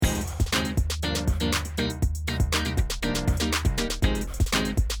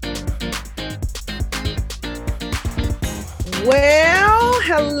Well,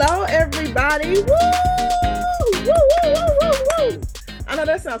 hello everybody. Woo! Woo, woo, woo, woo, woo. I know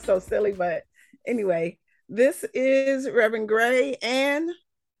that sounds so silly, but anyway, this is Reverend Gray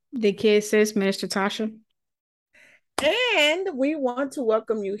The kid says, Minister Tasha. and we want to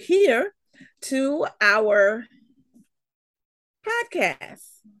welcome you here to our podcast.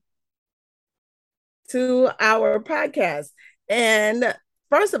 To our podcast. And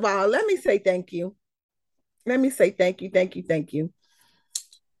first of all, let me say thank you. Let me say thank you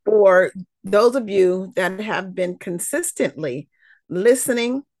for those of you that have been consistently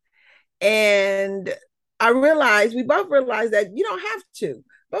listening. And we both realize that you don't have to,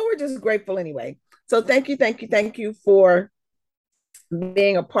 but we're just grateful anyway. So thank you for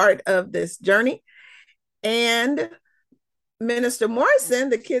being a part of this journey. And Minister Morrison,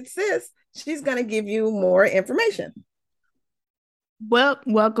 the kid sis, she's going to give you more information. Well,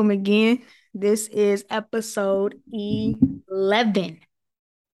 welcome again. This is episode 11.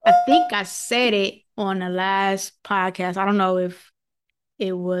 I think I said it on the last podcast. I don't know if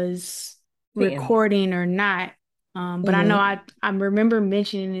it was recording or not. But I know I remember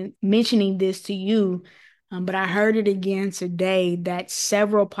mentioning this to you. But I heard it again today that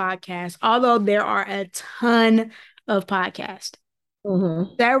several podcasts, although there are a ton of podcasts,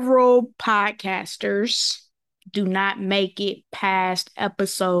 several podcasters do not make it past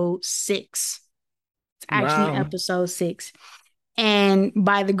episode 6. It's actually episode 6. And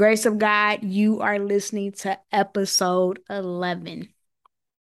by the grace of God, you are listening to episode 11.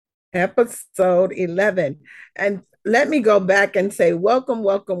 Episode 11. And let me go back and say, welcome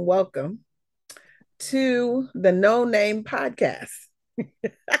to the No Name Podcast.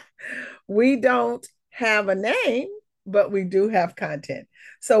 We don't have a name, but we do have content.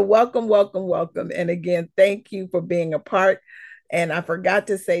 So welcome. And again, thank you for being a part. And I forgot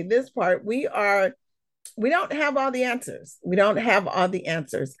to say this part. We don't have all the answers.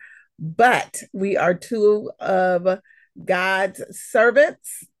 But we are two of God's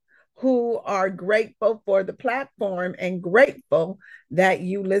servants who are grateful for the platform and grateful that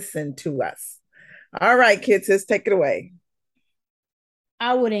you listen to us. All right, kids, let's take it away.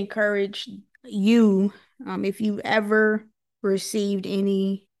 I would encourage you, if you've ever received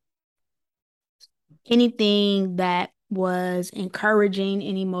anything that was encouraging,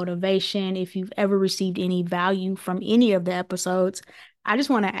 any motivation, if you've ever received any value from any of the episodes, I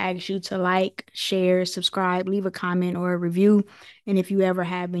just want to ask you to like, share, subscribe, leave a comment or a review. And if you ever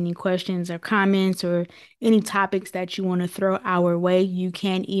have any questions or comments or any topics that you want to throw our way, you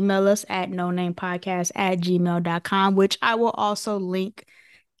can email us at nonamepodcast@gmail.com, which I will also link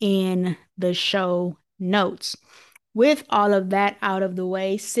in the show notes. With all of that out of the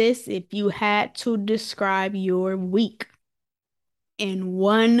way, sis, if you had to describe your week in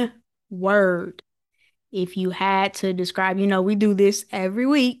one word, if you had to describe, we do this every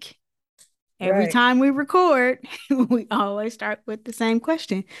week. Every time we record, we always start with the same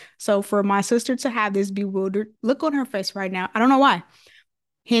question. So for my sister to have this bewildered look on her face right now, I don't know why.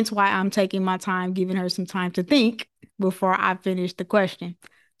 Hence why I'm taking my time, giving her some time to think before I finish the question.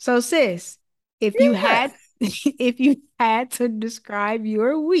 So sis, if you had to describe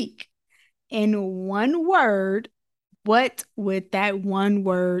your week in one word, what would that one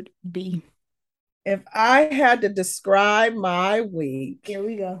word be? If I had to describe my week, here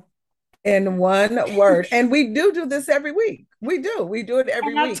we go, in one word, and we do this every week. We do it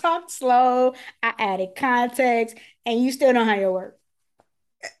every week. I talked slow, I added context, and you still don't have your word.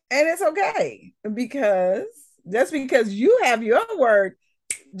 And it's okay, because just because you have your word,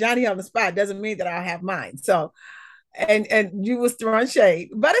 Johnny on the spot, doesn't mean that I'll have mine. So, and you was throwing shade,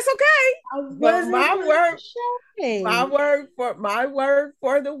 but it's okay. But my word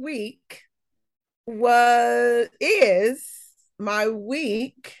for the week is my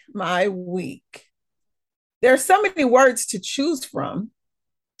week. There's so many words to choose from.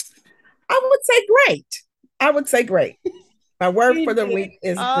 I would say great. My word for the week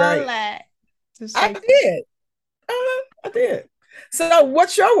is great. I did. I did. So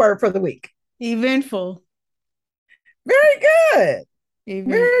what's your word for the week? Eventful. Very good.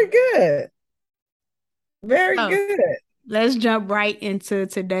 Very good. Very good. Let's jump right into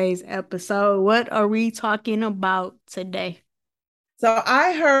today's episode. What are we talking about today? So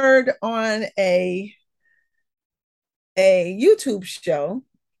I heard on a YouTube show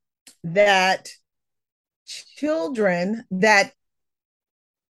that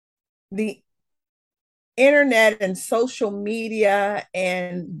the internet and social media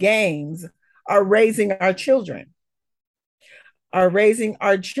and games are raising our children,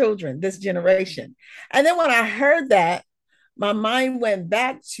 this generation. And then when I heard that, my mind went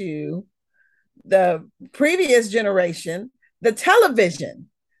back to the previous generation The television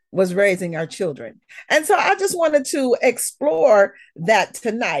was raising our children. And so I just wanted to explore that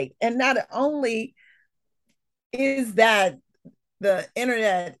tonight. And not only is that the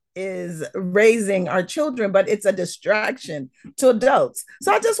internet is raising our children, but it's a distraction to adults.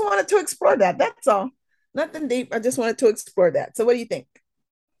 So I just wanted to explore that. That's all. Nothing deep. I just wanted to explore that. So what do you think?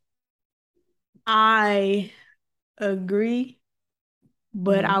 I agree,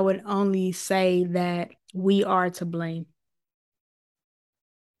 but I Mhm. would only say that we are to blame.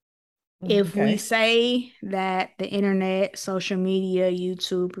 If we Okay. say that the internet, social media,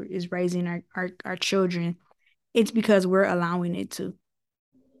 YouTube is raising our children, it's because we're allowing it to.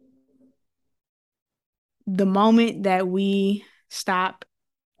 The moment that we stop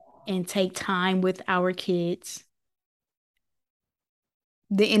and take time with our kids,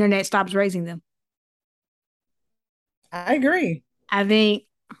 the internet stops raising them. I agree. I think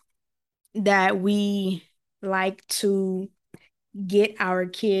that we like to get our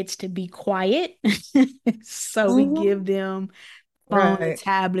kids to be quiet. So we Mhm. give them phone, the Right.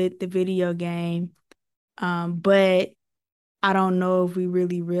 tablet, the video game. But I don't know if we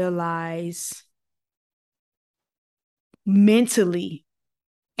really realize mentally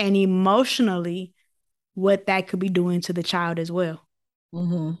and emotionally what that could be doing to the child as well.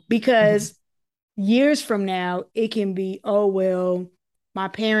 Mhm. Mhm. Because years from now, it can be, oh, well, my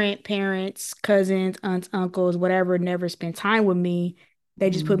parents, cousins, aunts, uncles, whatever, never spent time with me. They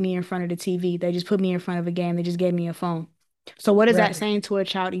just put Mhm. me in front of the TV. They just put me in front of a game. They just gave me a phone. So what is that Right. saying to a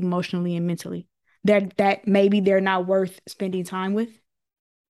child emotionally and mentally? That maybe they're not worth spending time with?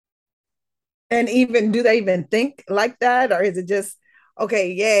 And even do they even think like that? Or is it just,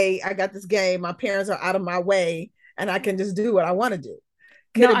 okay, yay, I got this game. My parents are out of my way and I can just do what I want to do.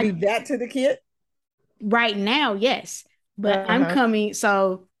 Could No, it I be that to the kid? right now, yes. But I'm Uh-huh. coming,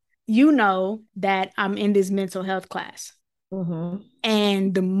 so you know that I'm in this mental health class. Mm-hmm.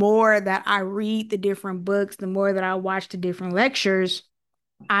 And the more that I read the different books, the more that I watch the different lectures,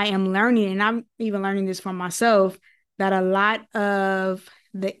 I am learning, and I'm even learning this for myself, that a lot of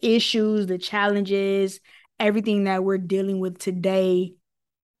the issues, the challenges, everything that we're dealing with today,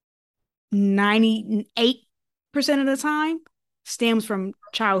 98% of the time stems from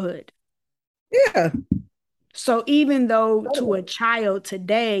childhood. Yeah. So even though to a Incredible. child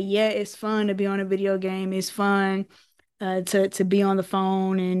today, yeah, it's fun to be on a video game, it's fun to be on the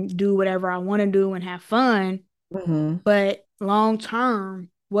phone and do whatever I want to do and have fun. Mm-hmm. But long term,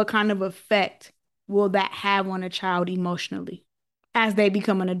 what kind of effect will that have on a child emotionally as they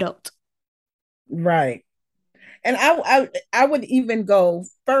become an adult? Right. And I would even go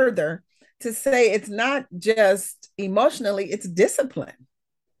further to say it's not just emotionally, it's discipline.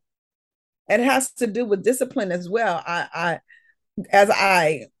 It has to do with discipline as well. I as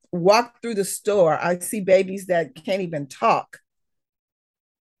I walk through the store, I see babies that can't even talk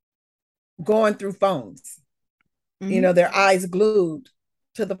going through phones. You Mm-hmm. know, their eyes glued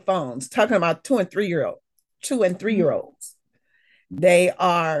to the phones, talking about 2 and 3 year old, 2 and 3 year olds. They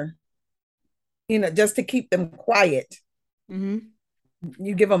are, just to keep them quiet, Mm-hmm.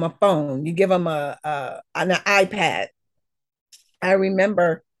 you give them a phone, you give them an iPad. I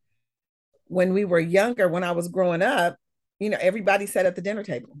remember when we were younger, when I was growing up, everybody sat at the dinner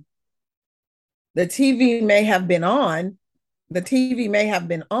table. The TV may have been on, the TV may have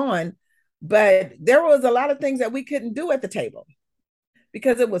been on, but there was a lot of things that we couldn't do at the table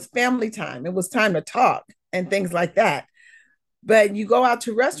because it was family time. It was time to talk and things like that. But you go out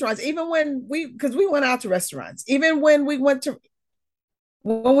to restaurants, even because we went out to restaurants, even when we went to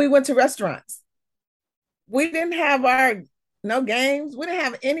restaurants, we didn't have our no games. We didn't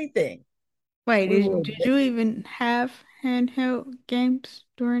have anything. Wait, We were, did you even have handheld games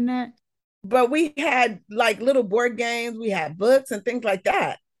during that? but we had like little board games. We had books and things like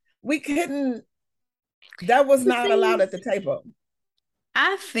that. We couldn't. That was The not allowed thing at the table.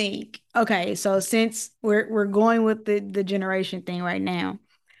 I think, okay, so since we're going with the generation thing right now,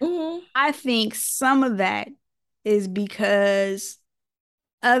 Mm-hmm. I think some of that is because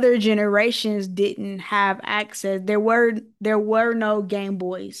other generations didn't have access. There were no Game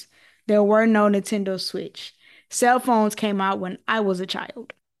Boys. There were no Nintendo Switch. Cell phones came out when I was a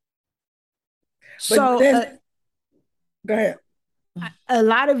child. But So then, go ahead. a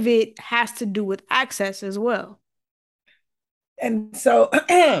lot of it has to do with access as well. And so,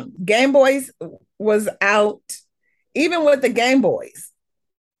 Game Boys was out, even with the Game Boys,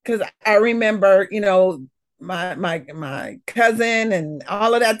 because I remember, my cousin and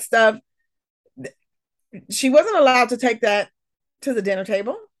all of that stuff. She wasn't allowed to take that to the dinner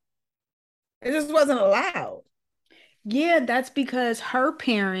table. It just wasn't allowed. Yeah, that's because her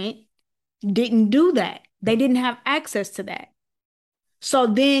parent didn't do that. They didn't have access to that. So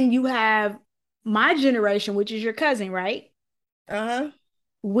then you have my generation, which is your cousin, right? Uh-huh.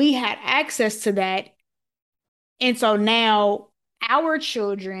 We had access to that. And so now our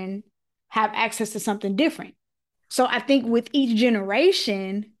children have access to something different. So I think with each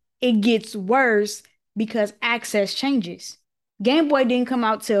generation, it gets worse because access changes. Game Boy didn't come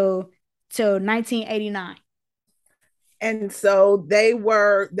out till 1989. And so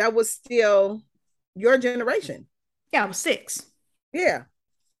that was still your generation. Yeah, I was 6. Yeah.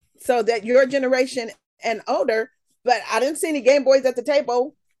 So that your generation and older, but I didn't see any Game Boys at the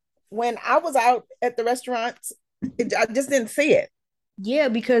table when I was out at the restaurants. I just didn't see it. Yeah,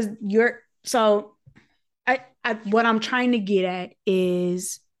 because you're so I what I'm trying to get at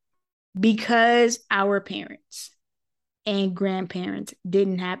is because our parents and grandparents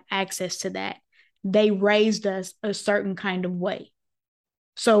didn't have access to that, they raised us a certain kind of way.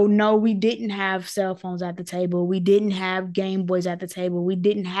 So, no, we didn't have cell phones at the table. We didn't have Game Boys at the table. We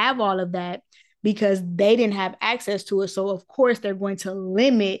didn't have all of that because they didn't have access to it. So, of course, they're going to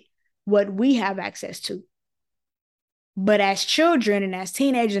limit what we have access to. But as children and as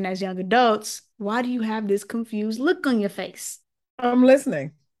teenagers and as young adults, why do you have this confused look on your face? I'm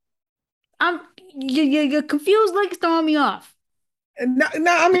listening. I'm your confused look is throwing me off. No,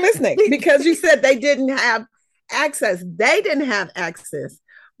 no, I'm listening because you said they didn't have access. They didn't have access,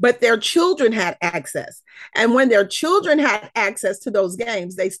 but their children had access. And when their children had access to those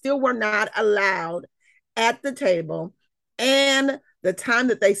games, they still were not allowed at the table. And the time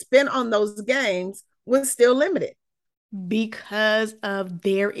that they spent on those games was still limited. Because of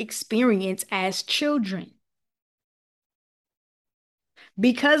their experience as children.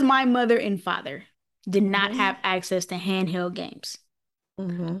 Because my mother and father did not have access to handheld games.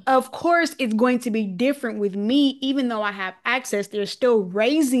 Of course, it's going to be different with me, even though I have access. They're still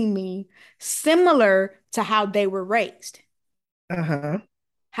raising me similar to how they were raised.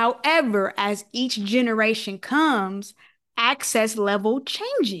 However, as each generation comes, access level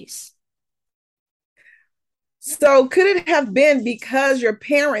changes. So could it have been because your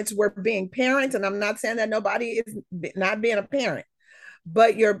parents were being parents? And I'm not saying that nobody is not being a parent,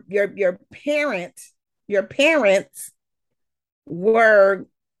 but your parents were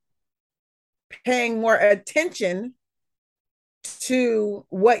paying more attention to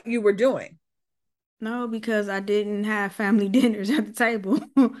what you were doing. No, because I didn't have family dinners at the table.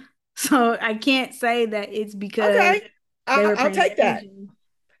 So I can't say that it's because okay, they were I'll paying take that. attention.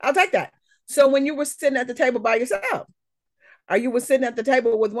 I'll take that. So when you were sitting at the table by yourself, or you were sitting at the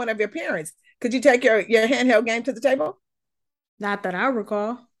table with one of your parents, could you take your handheld game to the table? Not that I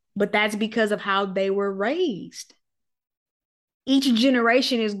recall, but that's because of how they were raised. Each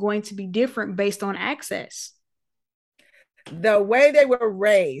generation is going to be different based on access. The way they were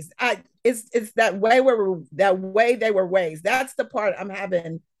raised, it's that way they were raised. That's the part I'm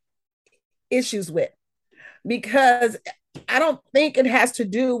having issues with, because I don't think it has to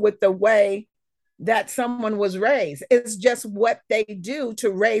do with the way that someone was raised. It's just what they do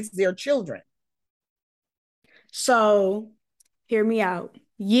to raise their children. So, hear me out.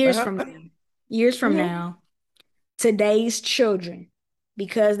 Years from now, today's children,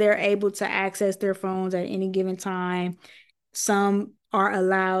 because they're able to access their phones at any given time, some are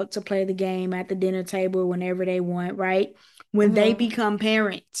allowed to play the game at the dinner table whenever they want, right? When they become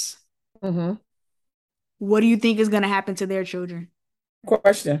parents, what do you think is going to happen to their children?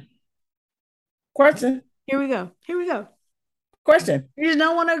 Question. Here we go. Question. You just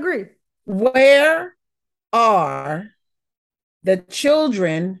don't want to agree. Where are the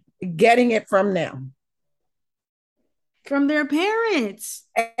children getting it from now? From their parents.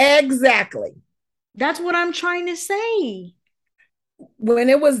 Exactly. That's what I'm trying to say. When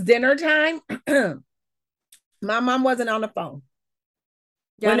it was dinner time, my mom wasn't on the phone.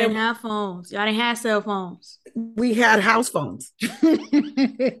 Y'all didn't have phones. Y'all didn't have cell phones. We had house phones.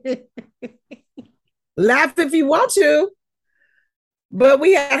 Laugh if you want to, but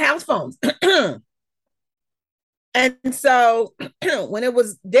we had house phones. And so when it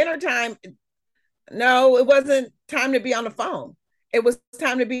was dinner time, no, it wasn't time to be on the phone. It was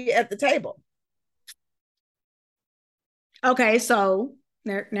time to be at the table. Okay, so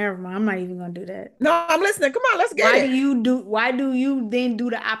never mind. I'm not even gonna do that. No, I'm listening. Come on, let's get it. Why do you then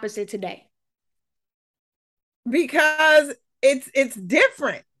do the opposite today? Because it's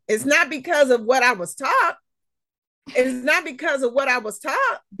different. It's not because of what I was taught. It's not because of what I was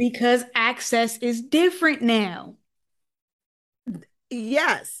taught. Because access is different now.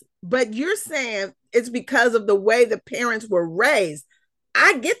 Yes, but you're saying it's because of the way the parents were raised.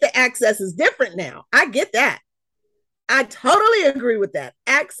 I get the access is different now. I get that. I totally agree with that.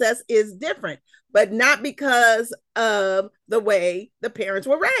 Access is different, but not because of the way the parents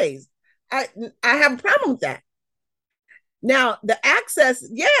were raised. I I have a problem with that. Now, the access,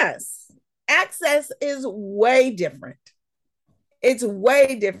 yes, access is way different. It's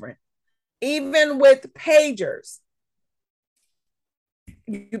way different. Even with pagers,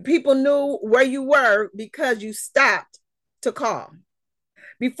 people knew where you were because you stopped to call.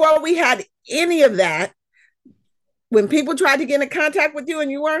 Before we had any of that, when people tried to get in contact with you and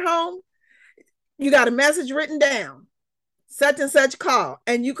you weren't home, you got a message written down, such and such call,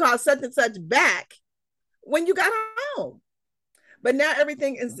 and you call such and such back when you got home. But now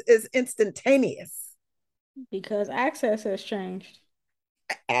everything is instantaneous. Because access has changed.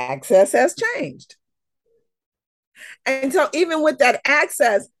 Access has changed. And so even with that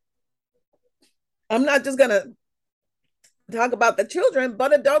access, I'm not just going to talk about the children,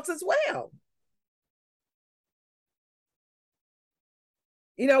 but adults as well.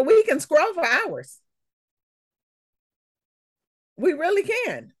 You know, we can scroll for hours. We really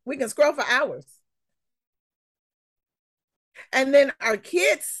can. We can scroll for hours. And then our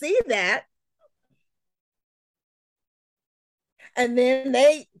kids see that. And then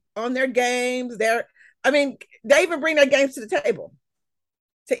they, on their games, they even bring their games to the table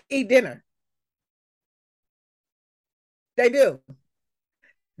to eat dinner. They do.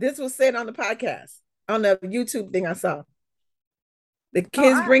 This was said on the podcast, on the YouTube thing I saw. The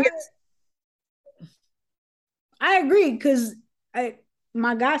kids bring it. I agree because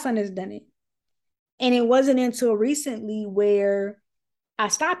my godson has done it. And it wasn't until recently where I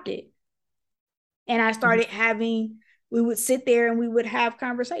stopped it. And I started we would sit there and we would have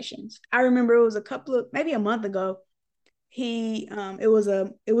conversations. I remember it was maybe a month ago. It was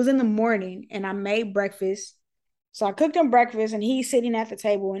in the morning and I made breakfast. So I cooked him breakfast and he's sitting at the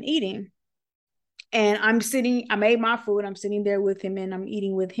table and eating. And I made my food. I'm sitting there with him and I'm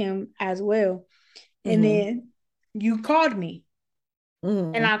eating with him as well. And then you called me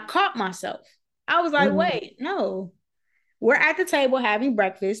and I caught myself. I was like, wait, no, we're at the table having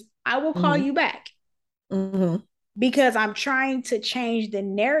breakfast. I will call you back because I'm trying to change the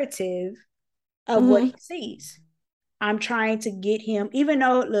narrative of what he sees. I'm trying to get him, even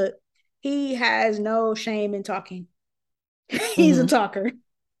though, look, he has no shame in talking. He's a talker,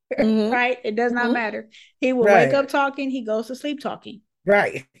 right? It does not matter. He will wake up talking. He goes to sleep talking.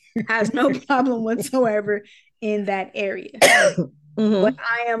 Right. Has no problem whatsoever in that area. But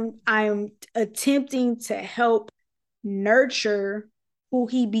I am attempting to help nurture who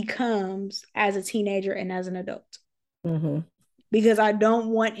he becomes as a teenager and as an adult. Because I don't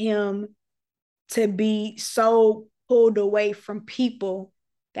want him to be so pulled away from people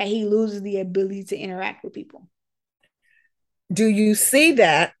that he loses the ability to interact with people. Do you see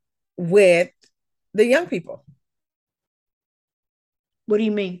that with the young people? What do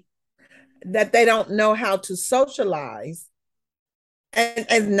you mean? That they don't know how to socialize,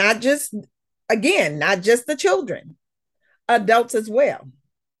 and not just the children, adults as well.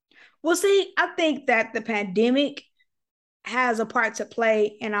 Well, see, I think that the pandemic has a part to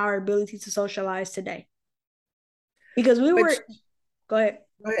play in our ability to socialize today. Because go ahead. Go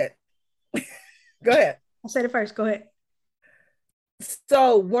ahead. I said it first. Go ahead.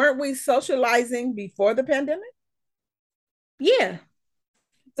 So weren't we socializing before the pandemic? Yeah.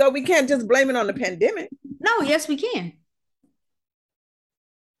 So we can't just blame it on the pandemic. No, yes, we can.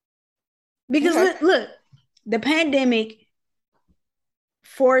 Because look, the pandemic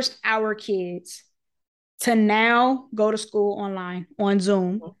forced our kids to now go to school online on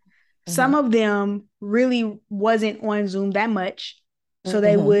Zoom. Some of them really wasn't on Zoom that much. So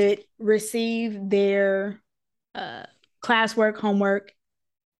they would receive their classwork, homework,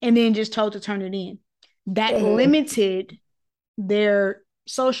 and then just told to turn it in. That limited their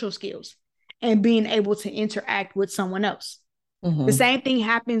social skills and being able to interact with someone else. The same thing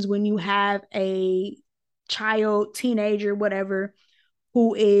happens when you have a child, teenager, whatever,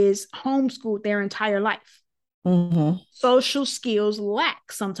 who is homeschooled their entire life. Social skills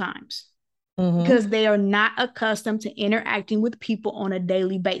lack sometimes because they are not accustomed to interacting with people on a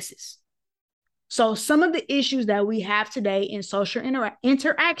daily basis. So some of the issues that we have today in social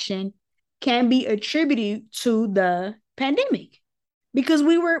interaction can be attributed to the pandemic because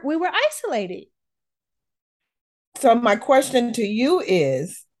we were isolated. So my question to you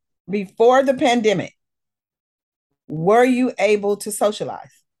is, before the pandemic, were you able to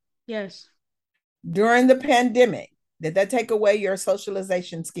socialize? Yes. During the pandemic, did that take away your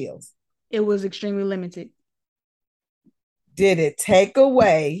socialization skills? It was extremely limited. Did it take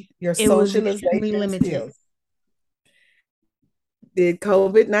away your socialization skills? Did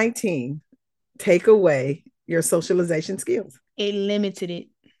COVID-19 take away your socialization skills. It limited it.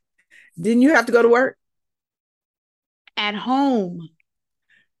 Didn't you have to go to work? At home,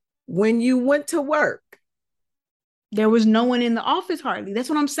 When you went to work, there was no one in the office hardly. That's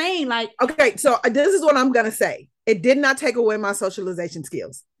what I'm saying. Like, okay, so this is what I'm going to say. It did not take away my socialization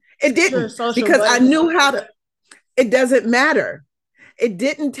skills. It didn't, because I knew how to, it doesn't matter. It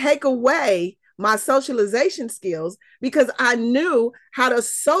didn't take away my socialization skills because I knew how to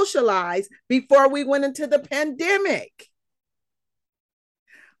socialize before we went into the pandemic.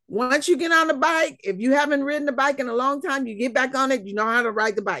 Once you get on the bike, if you haven't ridden the bike in a long time, you get back on it, you know how to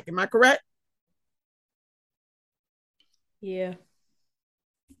ride the bike. Am I correct? Yeah.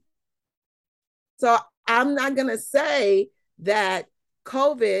 So I'm not going to say that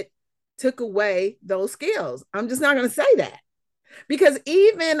COVID took away those skills. I'm just not going to say that. Because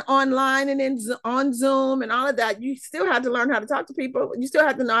even online and on Zoom and all of that, you still have to learn how to talk to people. You still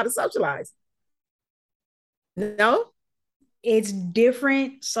have to know how to socialize. No? It's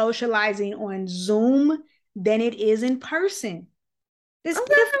different socializing on Zoom than it is in person. It's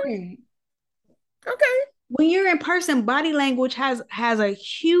different. Okay. When you're in person, body language has a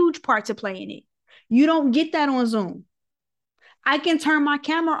huge part to play in it. You don't get that on Zoom. I can turn my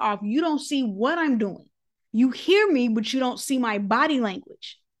camera off. You don't see what I'm doing. You hear me, but you don't see my body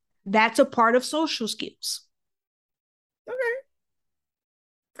language. That's a part of social skills. Okay.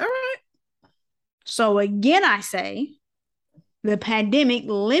 All right. So again, I say the pandemic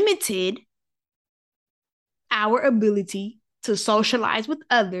limited our ability to socialize with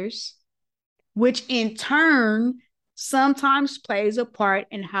others, which in turn sometimes plays a part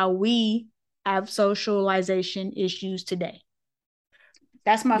in how we have socialization issues today.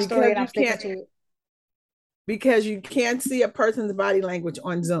 That's my story, and I'm sticking to it. Because you can't see a person's body language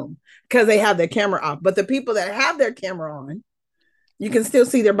on Zoom because they have their camera off. But the people that have their camera on, you can still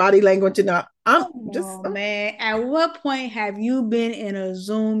see their body language. And man, at what point have you been in a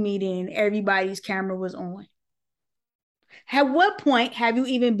Zoom meeting and everybody's camera was on? At what point have you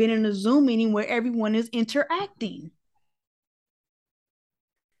even been in a Zoom meeting where everyone is interacting?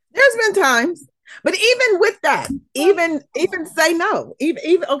 There's been times, but even with that, even say no.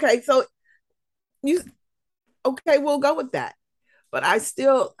 Even okay, so you okay, we'll go with that. But I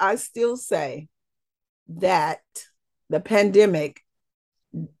still say that the pandemic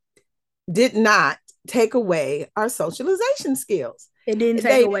did not take away our socialization skills. It didn't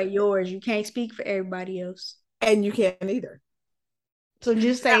take away yours. You can't speak for everybody else. And you can't either. So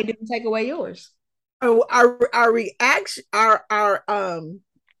just say it didn't take away yours. Our reaction, our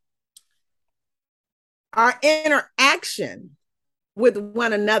interaction with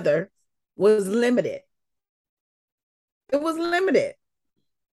one another was limited. It was limited.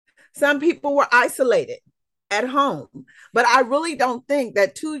 Some people were isolated at home, but I really don't think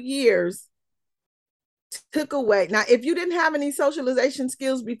that 2 years took away. Now, if you didn't have any socialization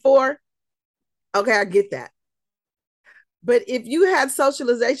skills before, okay, I get that. But if you had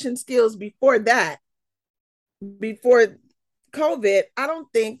socialization skills before that, before COVID, I don't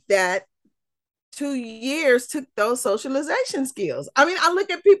think that 2 years took those socialization skills. I mean, I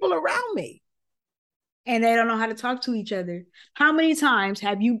look at people around me. And they don't know how to talk to each other. How many times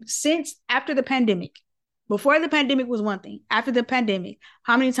have you, since after the pandemic, before the pandemic was one thing, after the pandemic,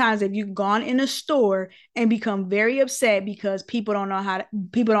 how many times have you gone in a store and become very upset because people don't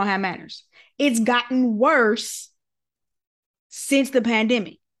have manners? It's gotten worse since the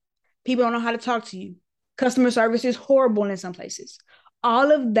pandemic. People don't know how to talk to you. Customer service is horrible in some places.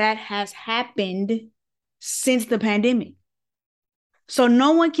 All of that has happened since the pandemic. So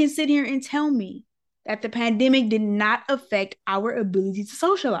no one can sit here and tell me that the pandemic did not affect our ability to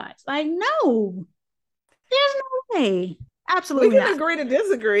socialize. Like, no, there's no way. Absolutely not. We can agree to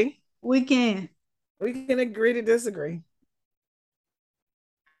disagree. We can. We can agree to disagree.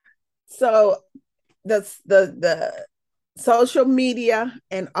 So the social media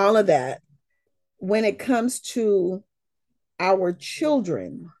and all of that, when it comes to our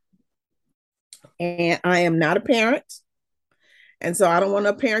children, and I am not a parent, and so I don't want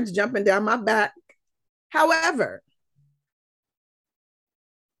no parents jumping down my back. However,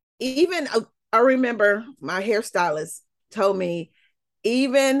 even I remember my hairstylist told me,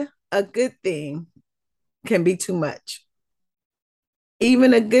 even a good thing can be too much.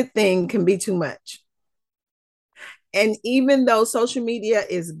 Even a good thing can be too much. And even though social media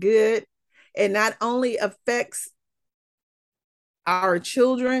is good, it not only affects our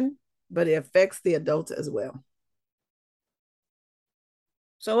children, but it affects the adults as well.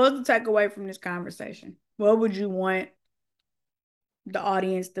 So what's the takeaway from this conversation? What would you want the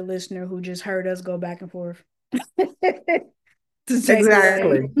audience, the listener who just heard us go back and forth to take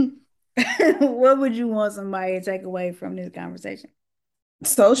exactly. away? What would you want somebody to take away from this conversation?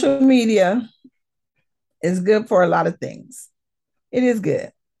 Social media is good for a lot of things. It is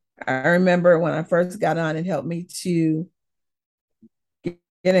good. I remember when I first got on, it helped me to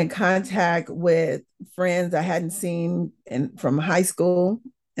get in contact with friends I hadn't seen from high school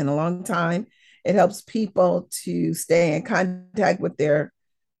in a long time. It helps people to stay in contact with their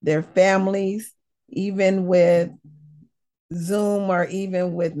families, even with Zoom or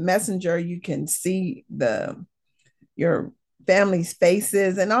even with Messenger. You can see your family's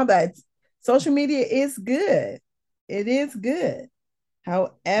faces and all that. Social media is good. It is good.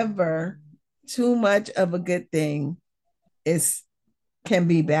 However, too much of a good thing is can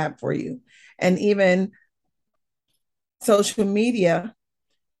be bad for you. And even social media,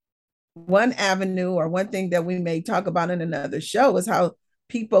 one avenue or one thing that we may talk about in another show is how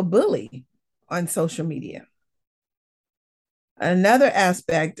people bully on social media. Another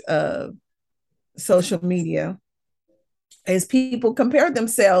aspect of social media is people compare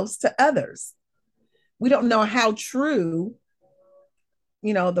themselves to others. We don't know how true,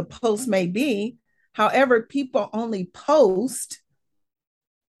 the post may be. However, people only post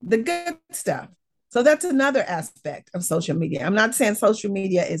the good stuff. So that's another aspect of social media. I'm not saying social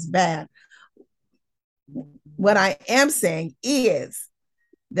media is bad. What I am saying is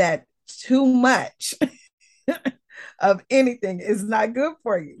that too much of anything is not good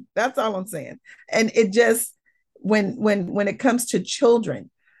for you. That's all I'm saying. And it just when it comes to children,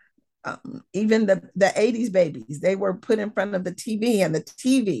 even the 80s babies, they were put in front of the TV, and the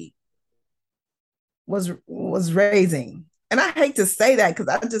TV was raising. And I hate to say that, because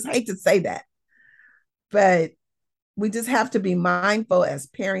I just hate to say that, but we just have to be mindful as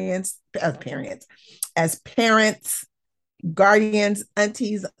parents, guardians,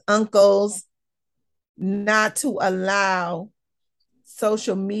 aunties, uncles, not to allow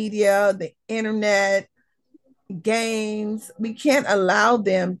social media, the internet, games, we can't allow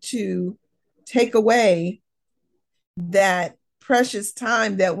them to take away that precious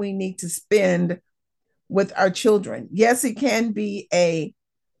time that we need to spend with our children. Yes, it can be a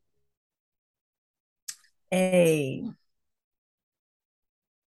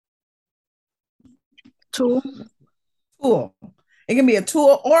Tool. tool. It can be a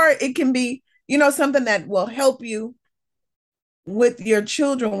tool, or it can be, something that will help you with your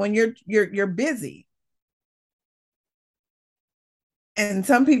children when you're busy. And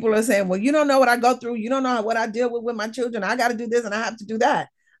some people are saying, well, you don't know what I go through. You don't know what I deal with my children. I got to do this and I have to do that.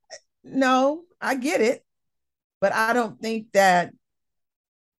 No, I get it. But I don't think that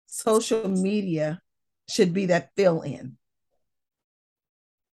social media should be that fill in.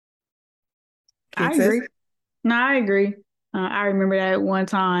 I agree. No, I agree. I remember that one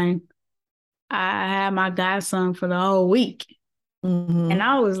time I had my godson for the whole week. And Mm-hmm.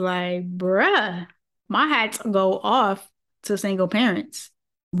 I was like, bruh, my hats go off to single parents.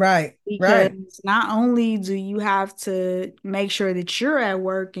 Right, right, Because not only do you have to make sure that you're at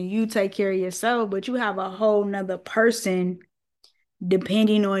work and you take care of yourself, but you have a whole nother person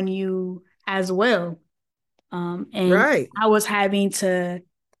depending on you as well. And right. I was having to,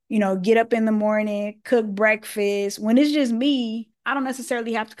 get up in the morning, cook breakfast. When it's just me, I don't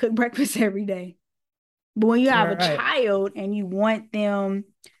necessarily have to cook breakfast every day. But when you have a Right. child and you want them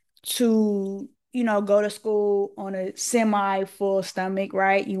to, go to school on a semi full stomach,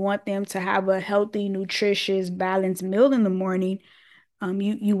 right? You want them to have a healthy, nutritious, balanced meal in the morning.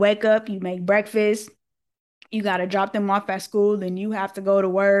 You wake up, you make breakfast, you got to drop them off at school, then you have to go to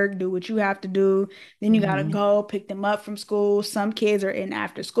work, do what you have to do, then you got to Mm-hmm. go pick them up from school. Some kids are in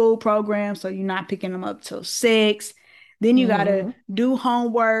after school programs, so you're not picking them up till 6. Then you got to Mm-hmm. do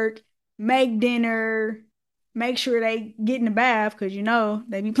homework, make dinner, make sure they get in the bath, because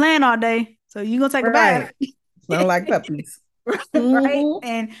they be playing all day, so you gonna take a bath. Right. Smell like puppies. Right.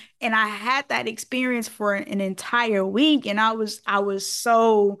 Mm-hmm. And I had that experience for an entire week, and I was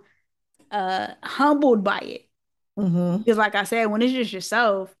so humbled by it. Mm-hmm. Because like I said, when it's just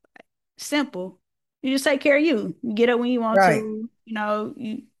yourself, simple. You just take care of you. You get up when you want Right. to,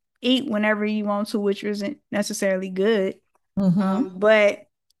 you eat whenever you want to, which isn't necessarily good. Mm-hmm. But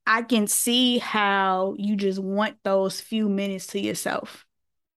I can see how you just want those few minutes to yourself.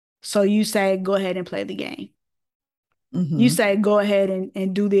 So you say, go ahead and play the game. You Mm-hmm. say, go ahead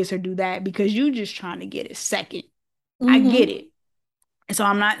and do this or do that because you just trying to get a second. I get Mm-hmm. it. And so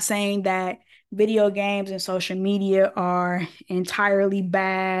I'm not saying that video games and social media are entirely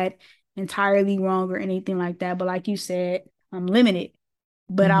bad, entirely wrong, or anything like that. But like you said, I'm limited.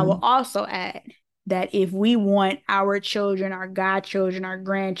 But I will Mm-hmm. also add that if we want our children, our godchildren, our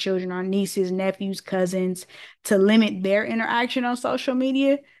grandchildren, our nieces, nephews, cousins to limit their interaction on social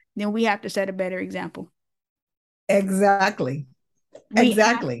media, then we have to set a better example. Exactly. We have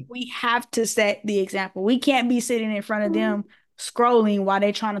Exactly. we have to set the example. We can't be sitting in front of them scrolling while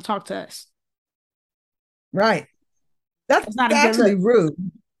they're trying to talk to us. Right. That's It's not a good actually look.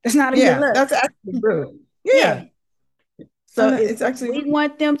 rude. It's not a good Yeah, look. that's actually rude. Yeah. Yeah. So It's if actually we rude.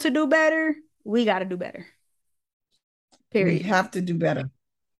 want them to do better, we got to do better. We Period. have to do better.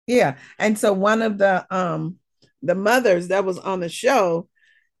 Yeah. And so one of the mothers that was on the show,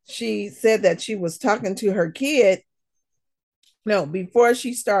 she said that she was talking to her kid. No, before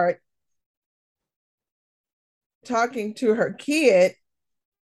she started talking to her kid,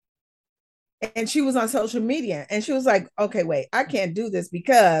 and she was on social media, and she was like, okay, wait, I can't do this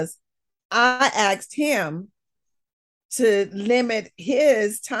because I asked him to limit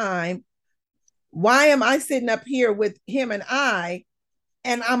his time. Why am I sitting up here with him and I'm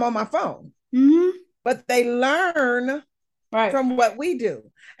on my phone? Mm-hmm. But they learn Right. from what we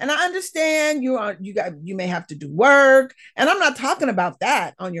do. And I understand you may have to do work. And I'm not talking about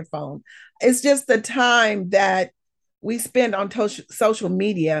that on your phone. It's just the time that we spend on social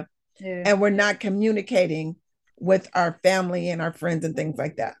media, Yeah. and we're not communicating with our family and our friends and things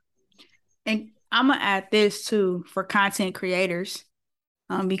like that. And I'm gonna add this too for content creators,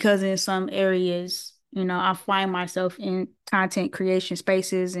 because in some areas, I find myself in content creation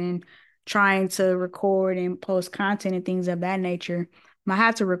spaces and trying to record and post content and things of that nature. I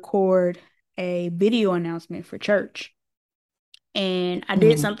had to record a video announcement for church, and I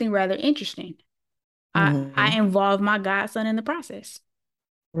did Mm-hmm. something rather interesting. I Mm-hmm. involved my godson in the process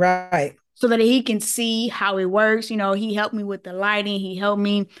Right. so that he can see how it works. He helped me with the lighting, he helped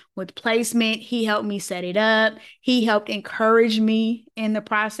me with placement, he helped me set it up, he helped encourage me in the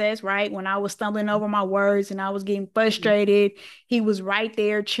process, right? When I was stumbling over my words and I was getting frustrated, he was right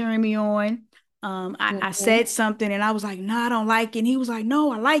there cheering me on. I Mm-hmm. said something and I was like, no, I don't like it. And he was like,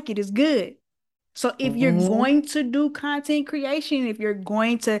 no, I like it. It's good. So if you're Mm-hmm. going to do content creation, if you're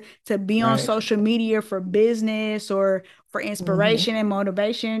going to be on Right. social media for business or for Mm-hmm. inspiration and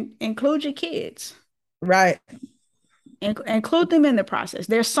motivation, include your kids. Right. Include them in the process.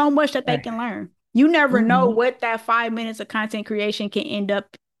 There's so much that they Right. can learn. You never know Mm-hmm. what that 5 minutes of content creation can end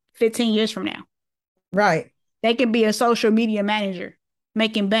up 15 years from now. Right. They can be a social media manager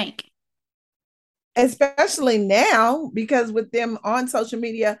making bank. Especially now, because with them on social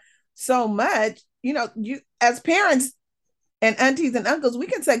media so much, you as parents and aunties and uncles, we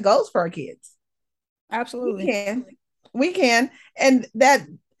can set goals for our kids. We Absolutely. can. We can. And that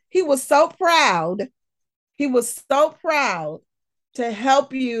he was so proud. He was so proud to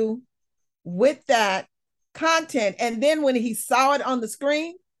help you with that content. And then when he saw it on the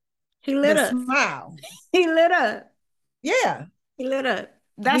screen, He lit the up. smile. He lit up. Yeah. He lit up.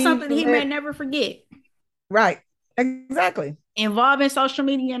 That's He something he may lit never forget. right. Exactly. Involving social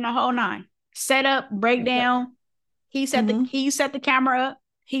media in the whole nine. Set up, breakdown. Mm-hmm. He set the camera up.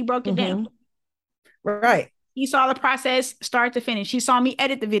 He broke it down. Mm-hmm. Right. He saw the process start to finish. He saw me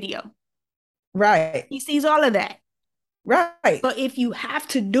edit the video. Right. He sees all of that. Right. But if you have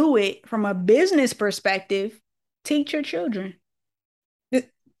to do it from a business perspective, teach your children.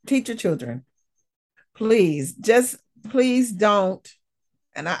 Teach your children. Please, just please don't.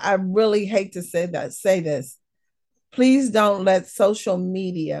 And I really hate to say this. Please don't let social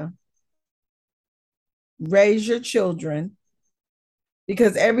media raise your children,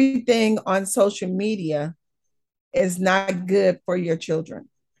 because everything on social media is not good for your children.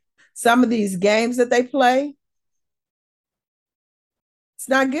 Some of these games that they play, it's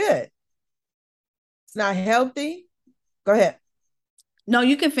not good. It's not healthy. Go ahead. No,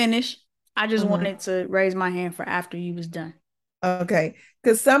 you can finish. I just Mhm. wanted to raise my hand for after you was done. Okay.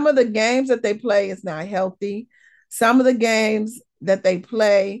 Because some of the games that they play is not healthy. Some of the games that they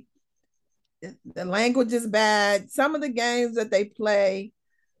play, the language is bad. Some of the games that they play,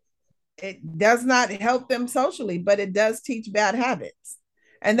 it does not help them socially, but it does teach bad habits.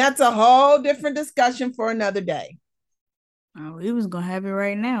 And that's a whole different discussion for another day. Oh, he was gonna have it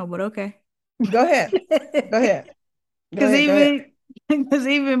right now, but okay. Go ahead. Go ahead. Go Because ahead. Go ahead.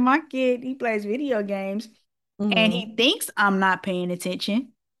 even my kid, he plays video games and Mm-hmm. he thinks I'm not paying attention,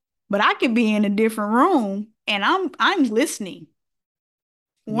 but I could be in a different room and I'm listening.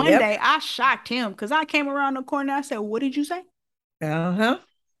 One Yep. day I shocked him because I came around the corner. I said, "What did you say?" Uh-huh.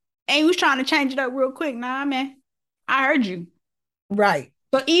 And he was trying to change it up real quick. Nah, man, I heard you. Right.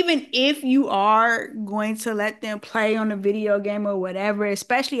 So even if you are going to let them play on a video game or whatever,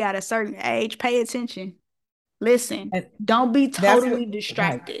 especially at a certain age, pay attention. Listen, And don't be that's what totally right.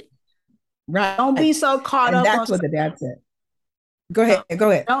 distracted. Don't Right. be so caught And up on that's what the dad said. Go ahead.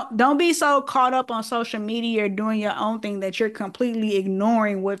 Go ahead. Don't be so caught up on social media or doing your own thing that you're completely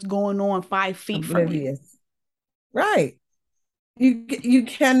ignoring what's going on 5 feet from you. Oblivious. Right. You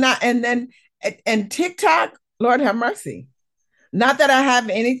cannot. And then and TikTok, Lord have mercy. Not that I have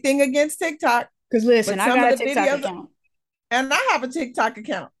anything against TikTok, Because listen, but I some of got a the TikTok videos, account. and I have a TikTok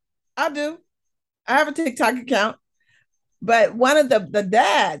account. I do. I have a TikTok account. But one of the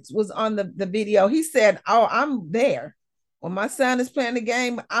dads was on the video. He said, "Oh, I'm there. When my son is playing the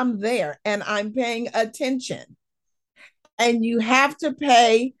game, I'm there and I'm paying attention." And you have to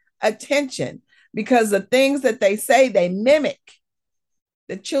pay attention because the things that they say, they mimic.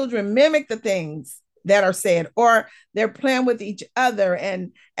 The children mimic the things that are said, or they're playing with each other,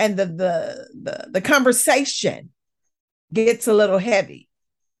 and the conversation gets a little heavy.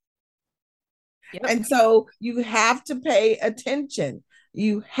 Yep. And so you have to pay attention.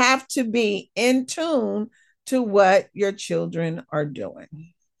 You have to be in tune to what your children are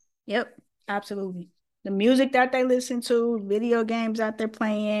doing. Yep, absolutely. The music that they listen to, video games that they're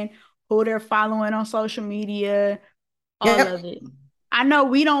playing, who they're following on social media, all of it. I know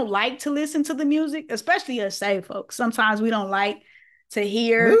we don't like to listen to the music, especially us saved folks. Sometimes we don't like to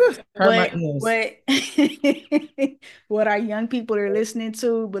hear what what our young people are listening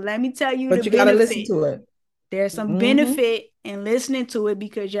to. But let me tell you, but you got to listen to it. There's some benefit in listening to it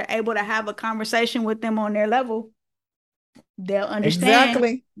because you're able to have a conversation with them on their level. They'll understand.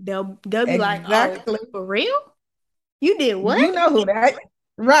 Exactly. They'll be like, "Oh, for real? You did what? You know who that?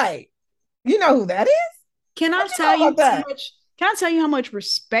 Right? You know who that is? Can I tell you how much? Can I tell you how much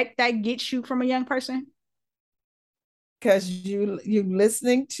respect that gets you from a young person? Because you're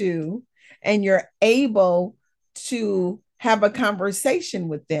listening to, and you're able to have a conversation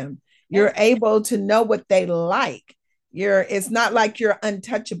with them. You're able to know what they like. It's not like you're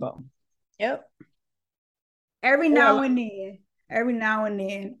untouchable. Yep. Every now and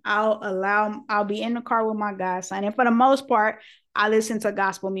then, I'll be in the car with my godson, and for the most part, I listen to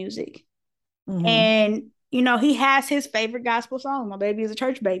gospel music. Mm-hmm. And you know, he has his favorite gospel song. My baby is a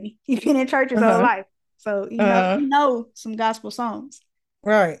church baby. He's been in church his whole life, so you know some gospel songs.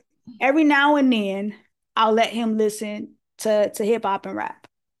 Right. Every now and then, I'll let him listen to hip hop and rap.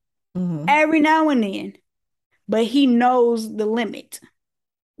 Mm-hmm. Every now and then, but he knows the limit.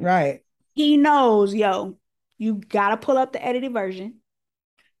 Right. He knows, yo, you gotta pull up the edited version.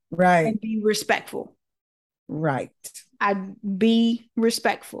 Right. And be respectful. Right. Be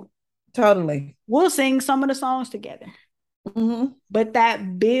respectful. Totally. We'll sing some of the songs together. Mm-hmm. But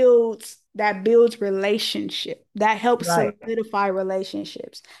that builds relationship. That helps solidify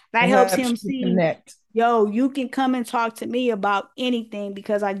relationships. That helps him see, connect. Yo, you can come and talk to me about anything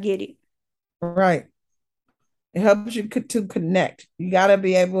because I get it. Right. It helps you to connect. You got to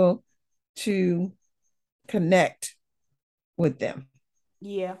be able to connect with them.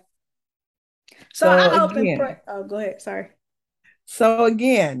 Yeah. So I hope and pray. Oh, go ahead. Sorry. So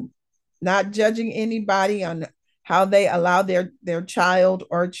again, not judging anybody on how they allow their child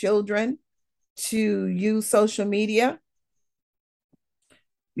or children to use social media,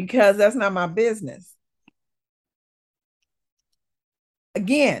 because that's not my business.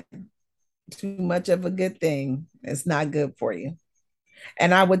 Again, too much of a good thing is not good for you.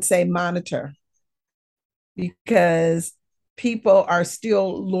 And I would say monitor, because people are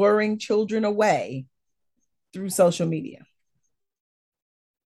still luring children away through social media.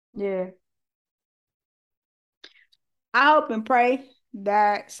 Yeah. I hope and pray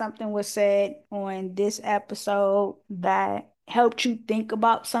that something was said on this episode that helped you think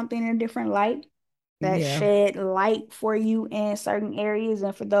about something in a different light, that shed light for you in certain areas.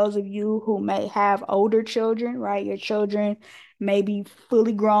 And for those of you who may have older children, right? Your children may be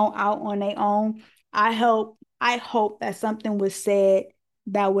fully grown out on their own. I hope that something was said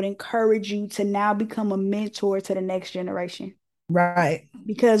that would encourage you to now become a mentor to the next generation. Right.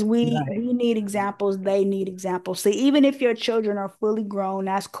 Because we need examples, they need examples. See, even if your children are fully grown,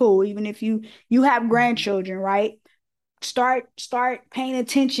 that's cool. Even if you have grandchildren, right? Start paying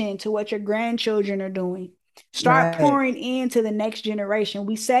attention to what your grandchildren are doing. Start pouring into the next generation.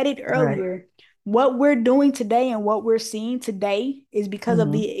 We said it earlier. Right. What we're doing today and what we're seeing today is because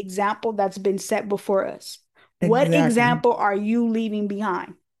of the example that's been set before us. Exactly. What example are you leaving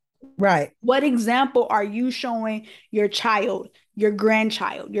behind? Right. What example are you showing your child, your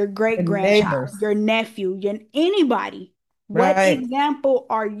grandchild, your great-grandchild, your nephew, anybody? What example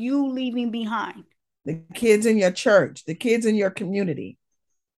are you leaving behind? The kids in your church, the kids in your community.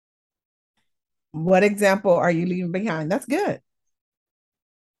 What example are you leaving behind? That's good.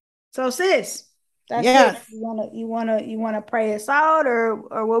 So sis, that's it. You wanna pray us out,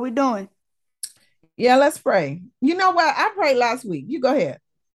 or what we doing? Yeah, let's pray. You know what? I prayed last week. You go ahead.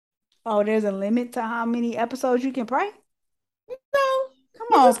 Oh, there's a limit to how many episodes you can pray? No, Come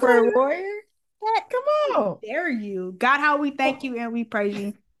we on, just prayer going. warrior. Come How on. dare you? God, how we thank you and we praise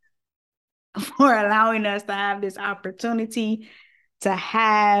you for allowing us to have this opportunity to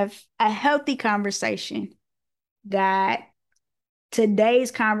have a healthy conversation. That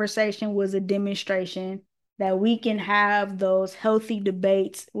today's conversation was a demonstration that we can have those healthy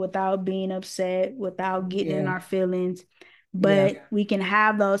debates without being upset, without getting in Yeah. our feelings, Yeah. but we can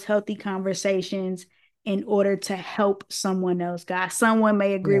have those healthy conversations in order to help someone else. God, someone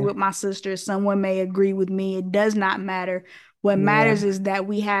may agree Yeah. with my sister, someone may agree with me. It does not matter. What matters Yeah. is that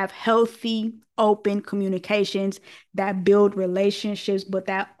we have healthy, open communications that build relationships, but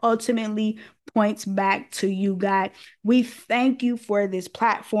that ultimately points back to you, God. We thank you for this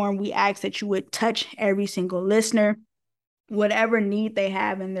platform. We ask that you would touch every single listener. Whatever need they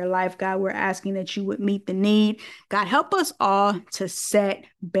have in their life, God, we're asking that you would meet the need. God, help us all to set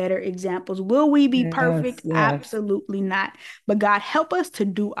better examples. Will we be Yes. perfect? Yes. Absolutely not. But God, help us to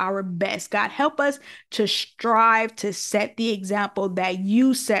do our best. God, help us to strive to set the example that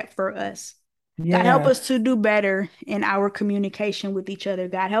you set for us. God, help us Yes. to do better in our communication with each other.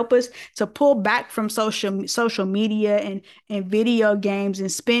 God, help us to pull back from social media and video games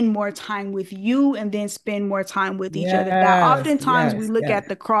and spend more time with you and then spend more time with each other. God, Yes. oftentimes we Yes. look Yes. at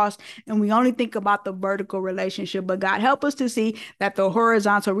the cross and we only think about the vertical relationship, but God, help us to see that the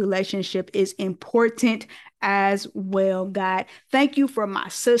horizontal relationship is important as well. God, thank you for my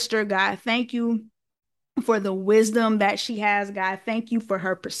sister. God, thank you for the wisdom that she has, God. Thank you for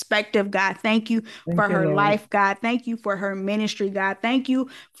her perspective, God. Thank you Thank for you, her Lord. life, God. Thank you for her ministry, God. Thank you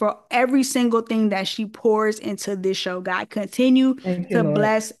for every single thing that she pours into this show, God. Continue Thank you, to Lord.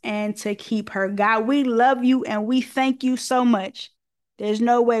 bless and to keep her, God. We love you and we thank you so much. There's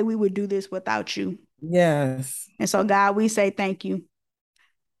no way we would do this without you. Yes. And so, God, we say thank you.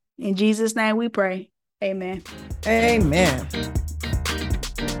 In Jesus' name we pray. Amen. Amen.